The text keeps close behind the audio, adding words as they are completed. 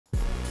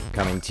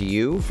Coming to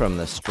you from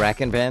the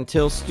Strachan Van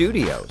Til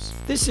studios,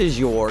 this is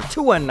your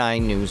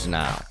 219 News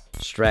Now.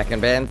 Strachan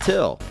Van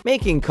Til,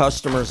 making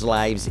customers'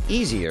 lives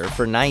easier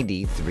for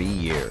 93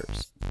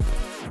 years.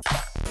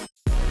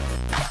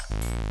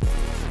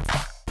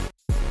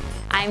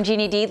 I'm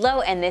Jeannie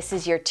Diedlow, and this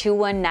is your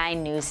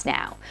 219 News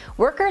Now.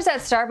 Workers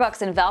at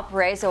Starbucks in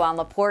Valparaiso on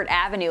LaPorte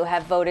Avenue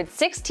have voted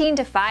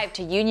 16-5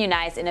 to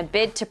unionize in a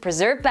bid to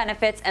preserve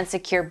benefits and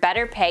secure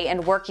better pay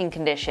and working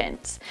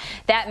conditions.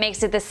 That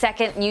makes it the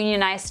second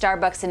unionized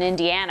Starbucks in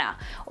Indiana.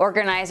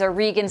 Organizer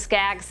Regan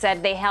Skaggs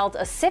said they held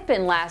a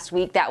sip-in last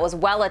week that was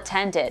well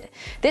attended.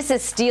 This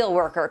is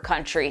steelworker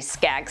country,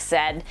 Skaggs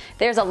said.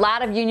 There's a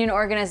lot of union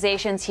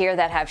organizations here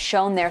that have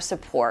shown their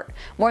support.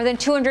 More than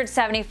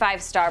 275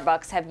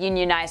 Starbucks have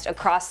unionized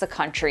across the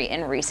country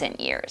in recent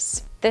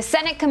years. The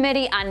Senate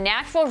Committee on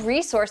Natural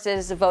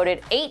Resources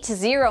voted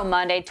 8-0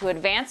 Monday to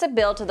advance a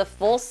bill to the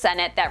full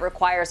Senate that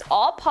requires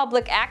all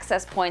public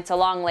access points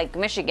along Lake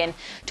Michigan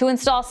to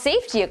install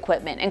safety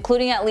equipment,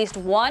 including at least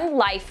one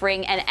life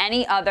ring and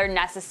any other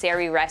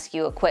necessary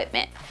rescue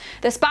equipment.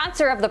 The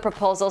sponsor of the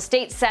proposal,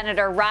 State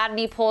Senator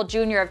Rodney Pohl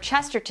Jr. of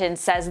Chesterton,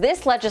 says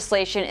this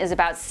legislation is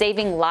about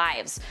saving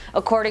lives.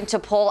 According to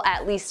Pohl,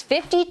 at least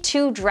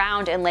 52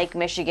 drowned in Lake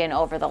Michigan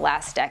over the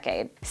last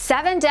decade.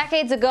 7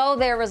 decades ago,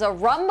 there was a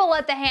rumble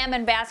at the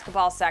Hammond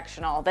basketball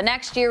sectional. The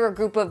next year, a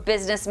group of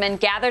businessmen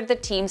gathered the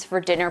teams for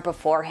dinner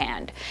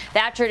beforehand.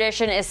 That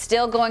tradition is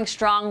still going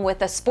strong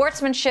with a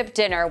sportsmanship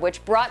dinner,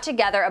 which brought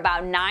together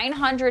about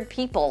 900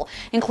 people,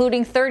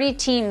 including 30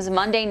 teams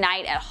Monday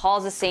night at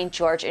Halls of St.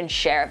 George in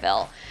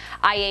Cherville.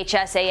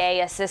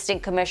 IHSAA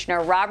Assistant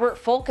Commissioner Robert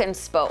Fulkin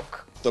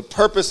spoke. The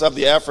purpose of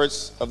the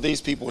efforts of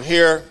these people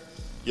here,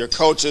 your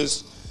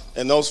coaches,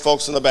 and those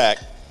folks in the back,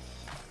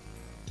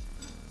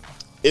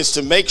 is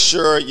to make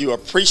sure you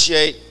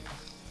appreciate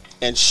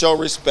and show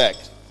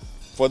respect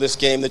for this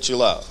game that you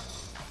love.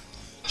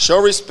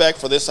 Show respect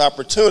for this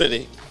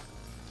opportunity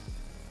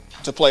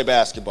to play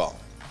basketball.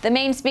 The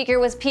main speaker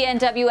was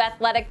PNW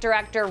Athletic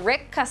Director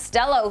Rick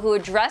Costello, who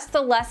addressed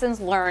the lessons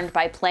learned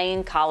by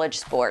playing college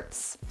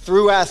sports.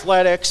 Through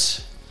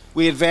athletics,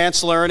 we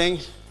advance learning,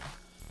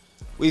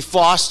 we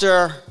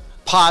foster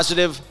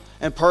positive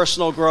and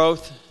personal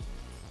growth,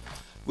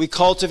 we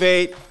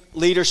cultivate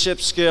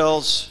leadership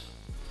skills,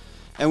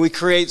 and we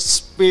create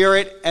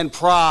spirit and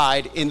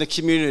pride in the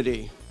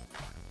community.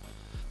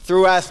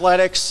 Through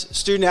athletics,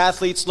 student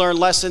athletes learn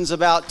lessons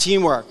about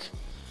teamwork,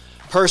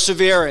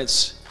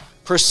 perseverance,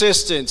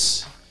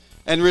 persistence,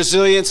 and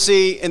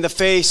resiliency in the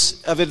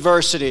face of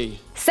adversity.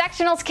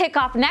 Sectionals kick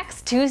off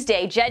next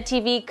Tuesday.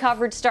 jed-tv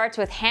coverage starts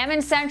with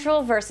Hammond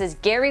Central versus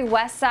Gary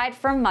Westside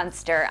from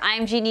Munster.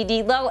 I'm Jeannie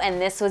Diedlow,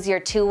 and this was your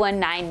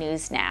 219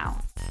 News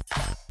Now.